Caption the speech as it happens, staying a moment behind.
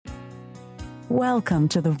Welcome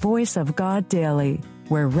to the Voice of God Daily,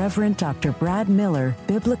 where Reverend Dr. Brad Miller,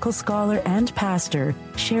 biblical scholar and pastor,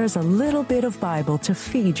 shares a little bit of Bible to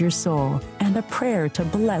feed your soul and a prayer to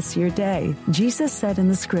bless your day. Jesus said in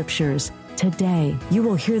the scriptures, "Today you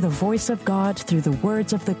will hear the voice of God through the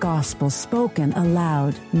words of the gospel spoken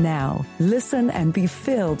aloud." Now, listen and be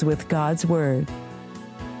filled with God's word.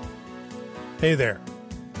 Hey there.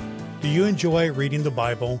 Do you enjoy reading the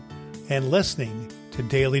Bible and listening to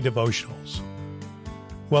daily devotionals?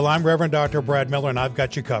 Well, I'm Reverend Dr. Brad Miller, and I've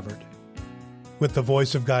got you covered with the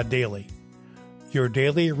Voice of God Daily, your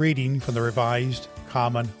daily reading from the Revised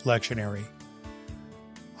Common Lectionary.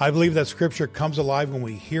 I believe that Scripture comes alive when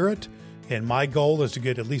we hear it, and my goal is to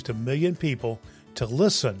get at least 1 million people to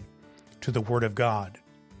listen to the Word of God.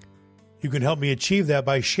 You can help me achieve that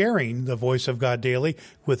by sharing the Voice of God Daily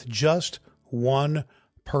with just one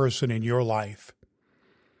person in your life.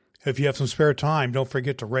 If you have some spare time, don't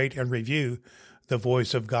forget to rate and review the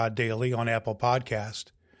Voice of God Daily on Apple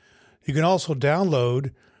Podcast. You can also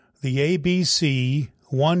download the ABC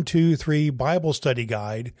 123 Bible Study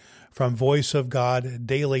Guide from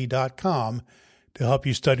voiceofgoddaily.com to help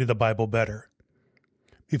you study the Bible better.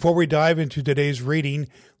 Before we dive into today's reading,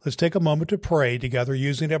 let's take a moment to pray together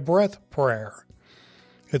using a breath prayer.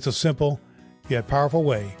 It's a simple yet powerful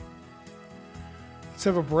way. Let's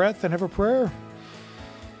have a breath and have a prayer.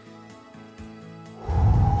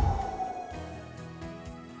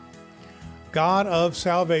 God of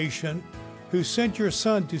salvation, who sent your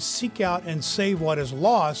Son to seek out and save what is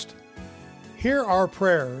lost, hear our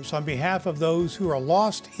prayers on behalf of those who are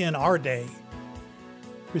lost in our day.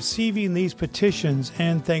 Receiving these petitions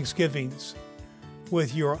and thanksgivings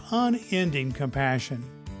with your unending compassion.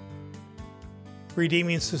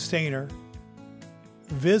 Redeeming Sustainer,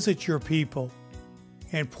 visit your people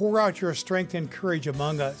and pour out your strength and courage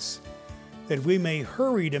among us, that we may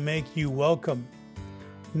hurry to make you welcome,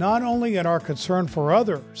 not only in our concern for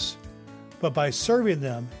others, but by serving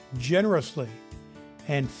them generously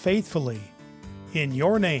and faithfully in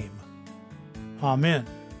your name. Amen.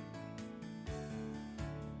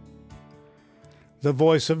 The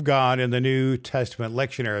Voice of God in the New Testament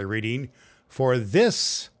lectionary reading for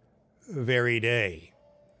this very day.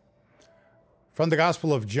 From the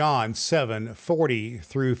Gospel of John 7:40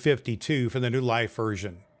 through 52 from the New Life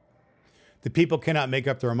Version. The people cannot make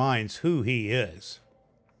up their minds who he is.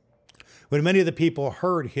 When many of the people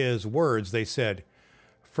heard his words, they said,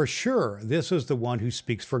 "For sure, this is the one who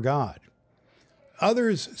speaks for God."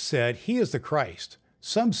 Others said, "He is the Christ."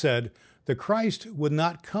 Some said, "The Christ would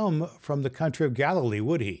not come from the country of Galilee,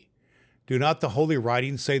 would he? Do not the Holy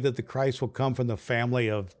Writings say that the Christ will come from the family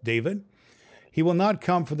of David? He will not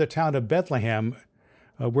come from the town of Bethlehem,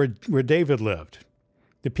 where David lived."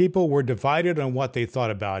 The people were divided on what they thought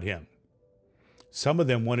about him. Some of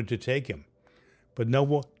them wanted to take him, but no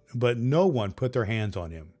one put their hands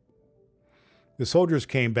on him. The soldiers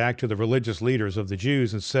came back to the religious leaders of the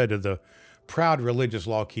Jews and said to the proud religious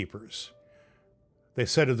law keepers, they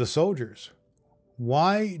said to the soldiers,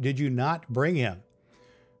 "Why did you not bring him?"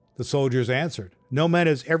 The soldiers answered, "No man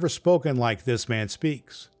has ever spoken like this man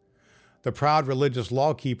speaks." The proud religious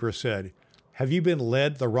law keeper said, "Have you been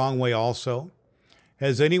led the wrong way also?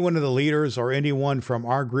 Has any one of the leaders or anyone from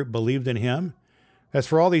our group believed in him? As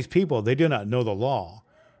for all these people, they do not know the law.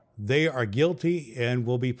 They are guilty and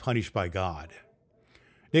will be punished by God."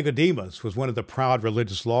 Nicodemus was one of the proud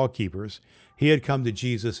religious law keepers. He had come to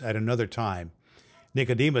Jesus at another time.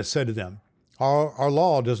 Nicodemus said to them, Our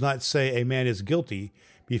law does not say a man is guilty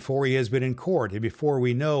before he has been in court and before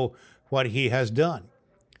we know what he has done."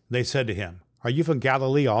 They said to him, "Are you from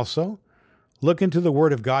Galilee also? Look into the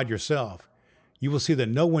word of God yourself. You will see that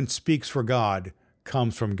no one speaks for God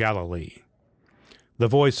comes from Galilee." The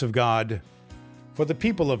Voice of God for the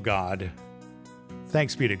people of God.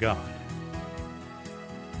 Thanks be to God.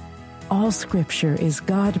 All Scripture is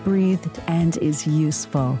God-breathed and is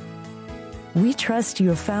useful. We trust you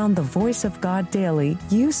have found the Voice of God Daily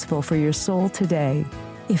useful for your soul today.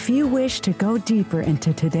 If you wish to go deeper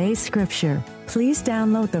into today's Scripture, please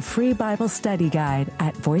download the free Bible study guide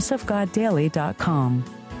at voiceofgoddaily.com.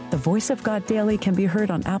 The Voice of God Daily can be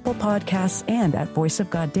heard on Apple Podcasts and at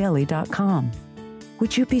voiceofgoddaily.com.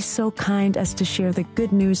 Would you be so kind as to share the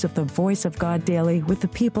good news of the Voice of God Daily with the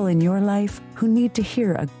people in your life who need to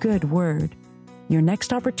hear a good word? Your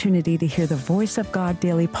next opportunity to hear the Voice of God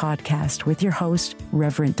Daily podcast with your host,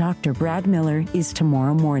 Reverend Dr. Brad Miller, is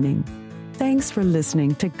tomorrow morning. Thanks for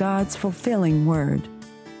listening to God's fulfilling word.